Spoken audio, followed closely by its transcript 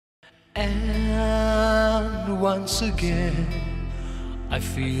And once again, I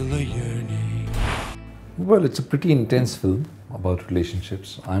feel a yearning. Well, it's a pretty intense film about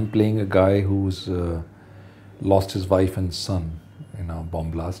relationships. I'm playing a guy who's lost his wife and son in a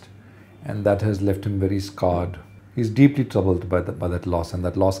bomb blast, and that has left him very scarred. He's deeply troubled by that loss, and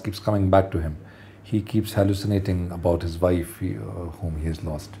that loss keeps coming back to him. He keeps hallucinating about his wife, whom he has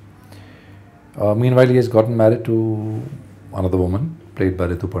lost. Meanwhile, he has gotten married to another woman, played by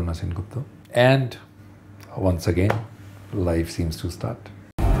Rituparna Sengupta, and once again, life seems to start.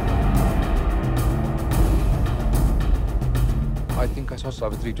 I think I saw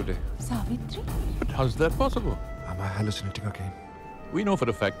Savitri today. Savitri? But how's that possible? Am I hallucinating again? We know for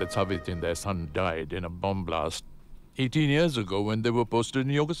a fact that Savitri and their son died in a bomb blast 18 years ago when they were posted in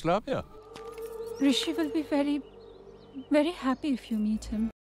Yugoslavia. Rishi will be very, very happy if you meet him.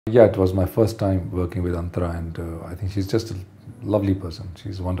 Yeah, it was my first time working with Antara, and I think she's just a lovely person.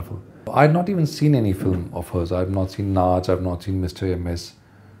 She's wonderful. I've not even seen any film of hers. I've not seen Naach, I've not seen Mr. MS.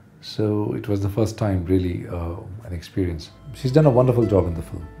 So it was the first time, really, an experience. She's done a wonderful job in the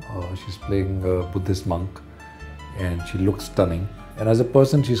film. She's playing a Buddhist monk, and she looks stunning. And as a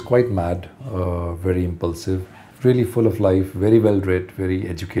person, she's quite mad, very impulsive, really full of life, very well read, very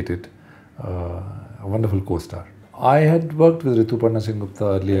educated, a wonderful co-star. I had worked with Rituparna Sengupta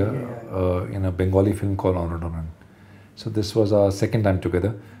earlier in a Bengali film called Antara. So this was our second time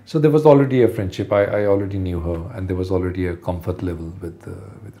together. So there was already a friendship. I already knew her, and there was already a comfort level with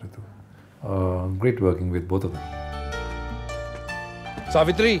Ritu. Great working with both of them.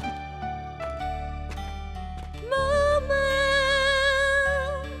 Savitri! Moments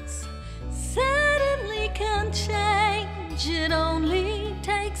suddenly can change. It only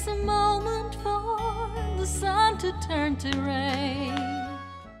takes a moment for the sun to turn to rain.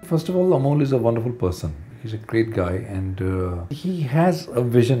 First of all, Amol is a wonderful person. He's a great guy, and he has a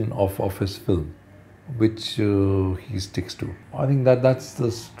vision of his film, which he sticks to. I think that's the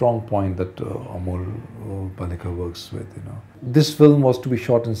strong point that Amol Palekar works with. This film was to be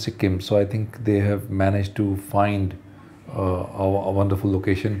shot in Sikkim, so I think they have managed to find a wonderful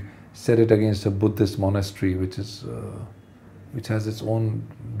location, set it against a Buddhist monastery, which has its own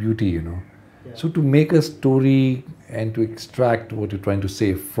beauty. Yeah. So to make a story and to extract what you're trying to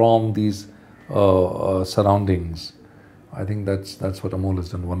say from these surroundings, I think that's what Amol has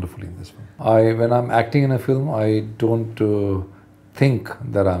done wonderfully in this film. When I'm acting in a film, I don't think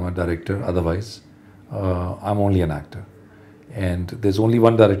that I'm a director. Otherwise, I'm only an actor, and there's only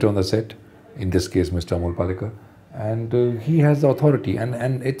one director on the set. In this case, Mr. Amol Palekar, and he has the authority,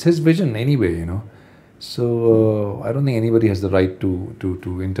 and it's his vision anyway. So I don't think anybody has the right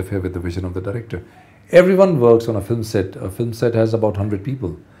to interfere with the vision of the director. Everyone works on a film set. A film set has about 100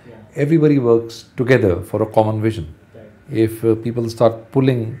 people. Everybody works together for a common vision. If people start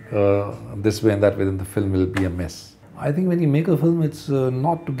pulling this way and that way, then the film will be a mess. I think when you make a film, it's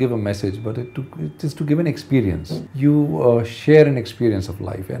not to give a message, but it is to give an experience. You share an experience of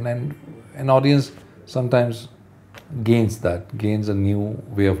life, and an audience sometimes gains a new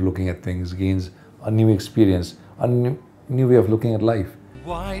way of looking at things, gains a new experience, a new way of looking at life.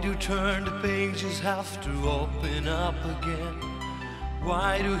 Why do turned pages have to open up again?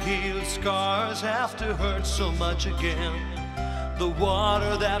 Why do healed scars have to hurt so much again? The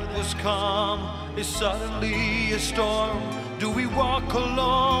water that was calm is suddenly a storm. Do we walk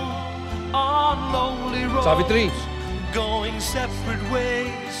alone on lonely roads? Savitri! Going separate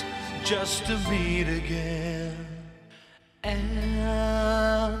ways just to meet again.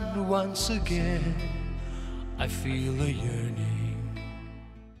 And once again, I feel a yearning.